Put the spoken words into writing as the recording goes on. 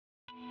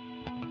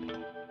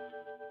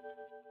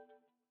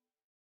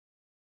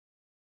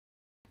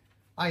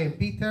I am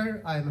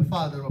Peter. I am a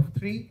father of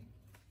three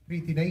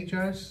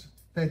teenagers,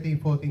 13,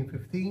 14,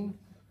 15.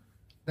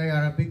 They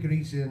are a big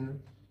reason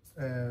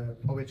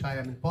for which I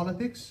am in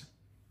politics.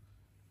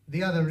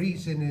 The other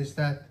reason is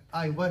that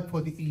I work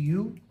for the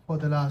EU for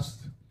the last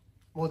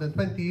more than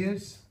 20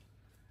 years,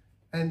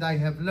 and I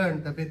have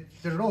learned a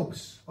bit the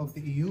ropes of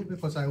the EU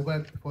because I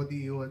worked for the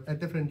EU at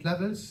different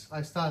levels.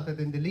 I started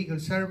in the legal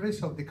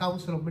service of the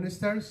Council of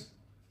Ministers.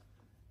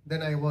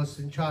 Then I was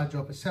in charge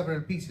of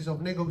several pieces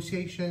of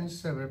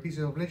negotiations, several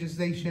pieces of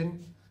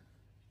legislation,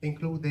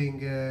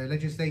 including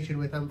legislation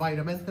with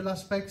environmental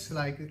aspects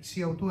like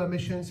CO2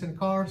 emissions in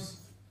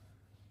cars.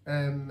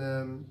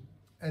 And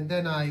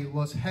then I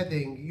was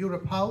heading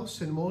Europe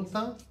House in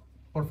Malta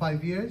for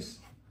 5 years.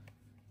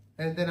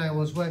 And then I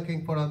was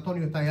working for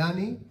Antonio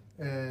Tajani,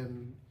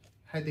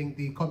 heading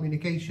the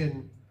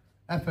communication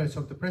efforts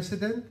of the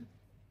president.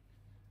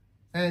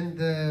 And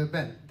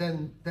well,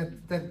 then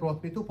that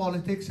brought me to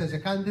politics as a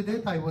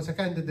candidate. I was a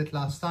candidate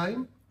last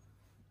time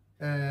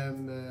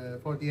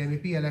for the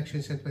MEP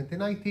elections in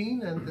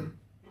 2019, and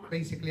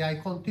basically I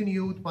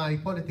continued my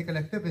political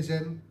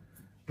activism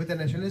with the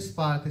Nationalist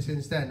Party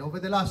since then. Over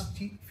the last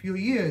few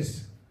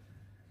years,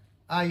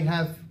 I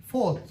have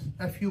fought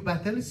a few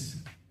battles,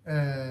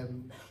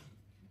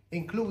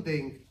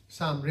 including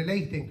some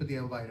relating to the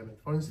environment.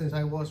 For instance,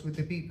 I was with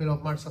the people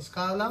of Marsa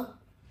Scala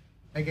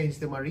against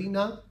the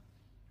marina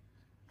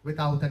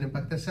without an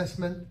impact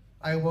assessment.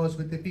 I was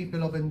with the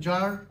people of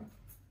Njar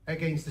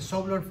against the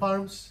solar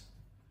farms.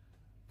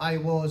 I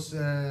was,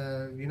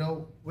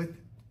 with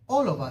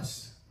all of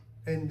us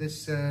in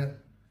this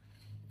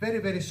very,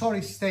 very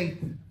sorry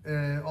state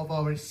of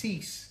our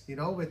seas,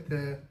 with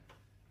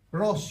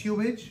raw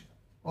sewage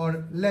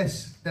or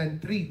less than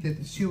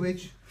treated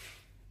sewage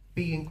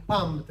being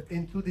pumped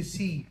into the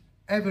sea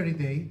every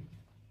day.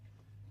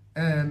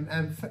 And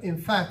in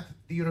fact,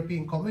 the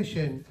European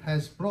Commission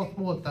has brought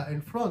Malta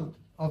in front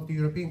of the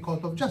European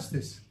Court of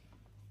Justice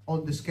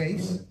on this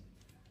case.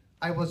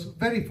 I was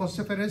very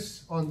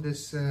vociferous on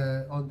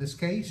this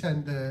case,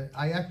 and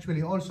I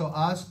actually also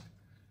asked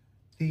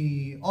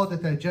the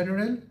Auditor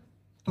General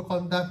to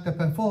conduct a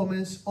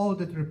performance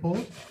audit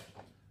report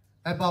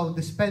about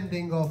the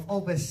spending of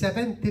over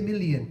 70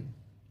 million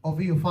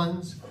of EU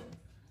funds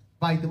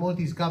by the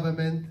Maltese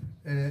government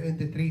in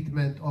the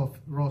treatment of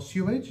raw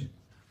sewage.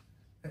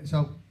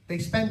 So they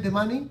spent the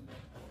money,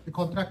 the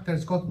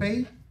contractors got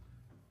paid,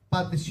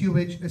 but the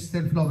sewage is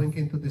still flowing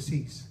into the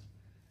seas.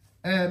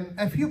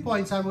 A few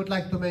points I would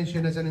like to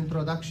mention as an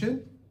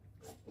introduction,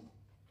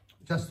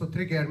 just to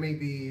trigger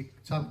maybe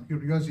some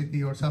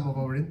curiosity or some of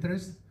our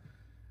interest.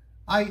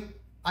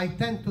 I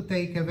tend to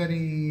take a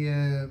very,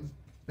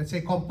 let's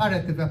say,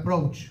 comparative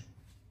approach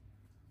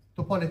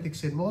to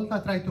politics in Malta. I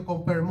try to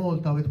compare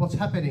Malta with what's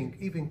happening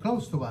even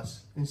close to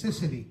us in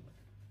Sicily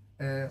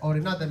or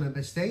in other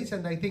member states,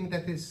 and I think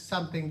that is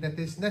something that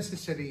is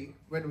necessary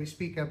when we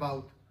speak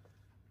about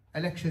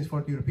elections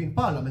for the European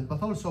Parliament,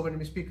 but also when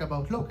we speak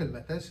about local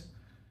matters,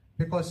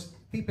 because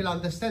people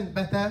understand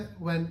better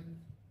when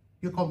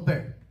you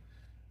compare.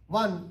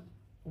 One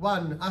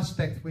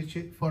aspect which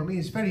for me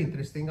is very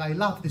interesting, I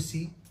love the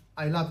sea.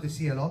 I love the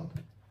sea a lot.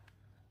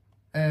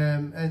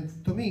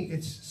 And to me,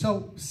 it's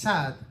so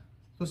sad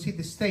to see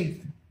the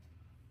state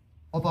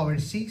of our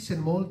seas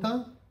in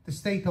Malta, the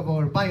state of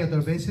our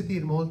biodiversity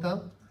in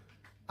Malta.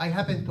 I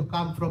happen to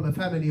come from a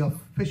family of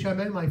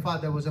fishermen. My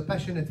father was a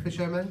passionate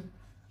fisherman.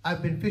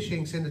 I've been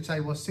fishing since I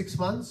was 6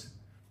 months,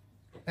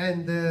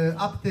 and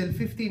up till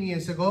 15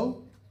 years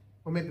ago,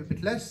 or maybe a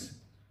bit less,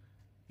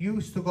 you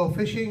used to go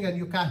fishing and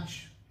you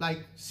catch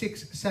like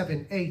 6,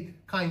 7,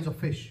 8 kinds of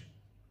fish.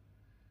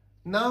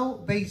 Now,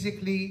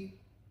 basically,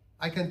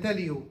 I can tell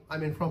you,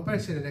 from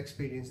personal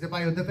experience, the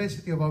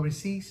biodiversity of our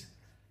seas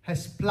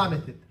has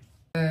plummeted.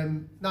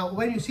 Now,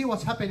 when you see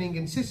what's happening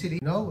in Sicily,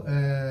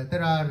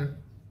 there are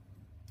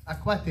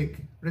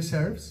aquatic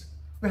reserves.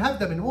 We have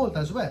them in Malta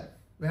as well.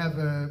 We have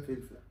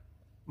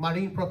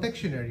marine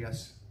protection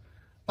areas.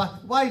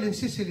 But while in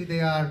Sicily they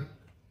are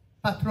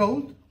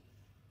patrolled,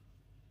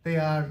 they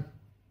are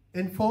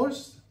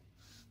enforced,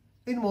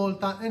 in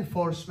Malta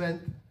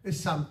enforcement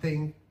is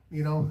something,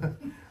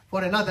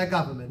 for another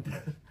government,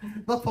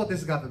 not for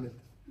this government.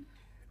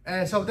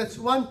 So that's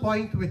one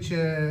point which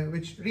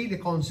really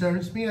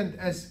concerns me, and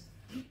as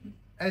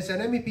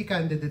an MEP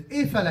candidate,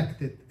 if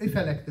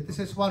elected, this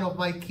is one of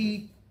my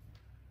key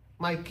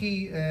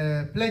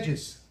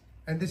pledges.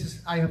 And this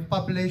is, I have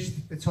published,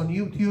 it's on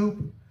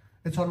YouTube,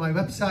 it's on my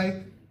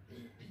website.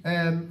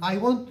 I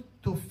want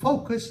to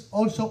focus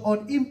also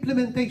on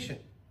implementation,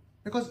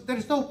 because there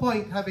is no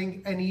point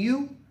having an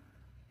EU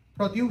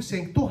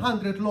producing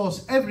 200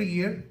 laws every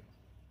year,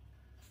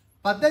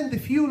 but then the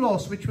few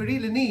laws which we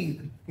really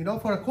need,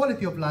 for a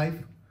quality of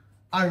life,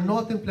 are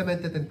not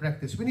implemented in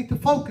practice. We need to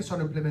focus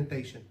on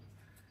implementation.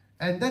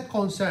 And that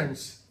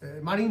concerns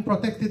marine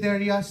protected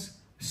areas,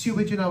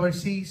 sewage in our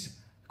seas,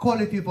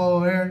 quality of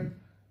our air.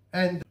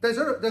 And there's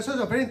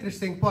also a very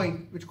interesting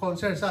point which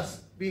concerns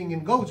us being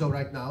in Gozo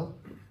right now.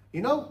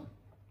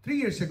 3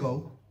 years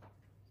ago,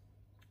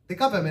 the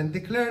government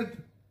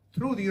declared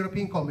through the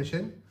European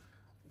Commission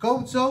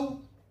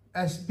Gozo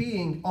as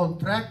being on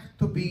track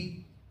to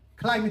be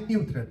climate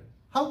neutral.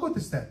 How good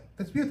is that?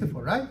 That's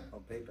beautiful, right?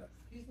 On paper.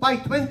 By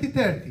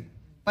 2030.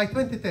 By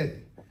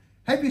 2030.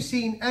 Have you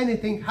seen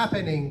anything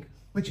happening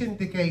which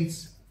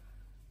indicates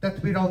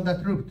that we're on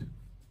that route?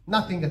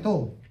 Nothing at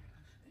all.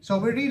 So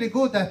we're really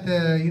good at,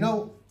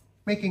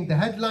 making the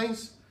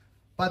headlines,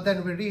 but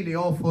then we're really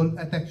awful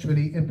at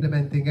actually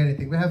implementing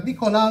anything. We have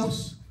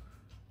Nikolaus,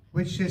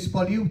 which is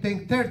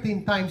polluting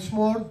 13 times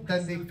more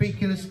than the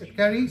vehicles it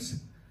carries.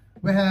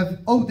 We have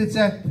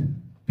ODZ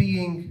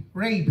being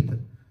raped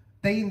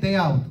day in, day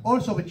out.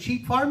 Also with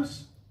sheep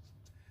farms.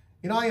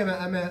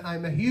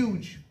 I'm a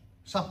huge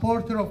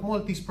supporter of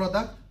Maltese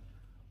product,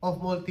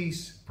 of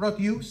Maltese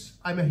produce.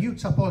 I'm a huge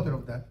supporter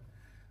of that.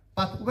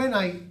 But when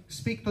I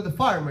speak to the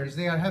farmers,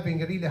 they are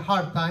having a really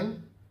hard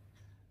time.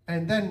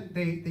 And then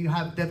you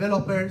have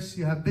developers,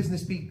 you have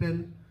business people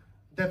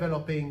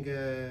developing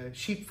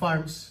sheep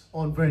farms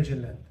on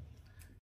virgin land.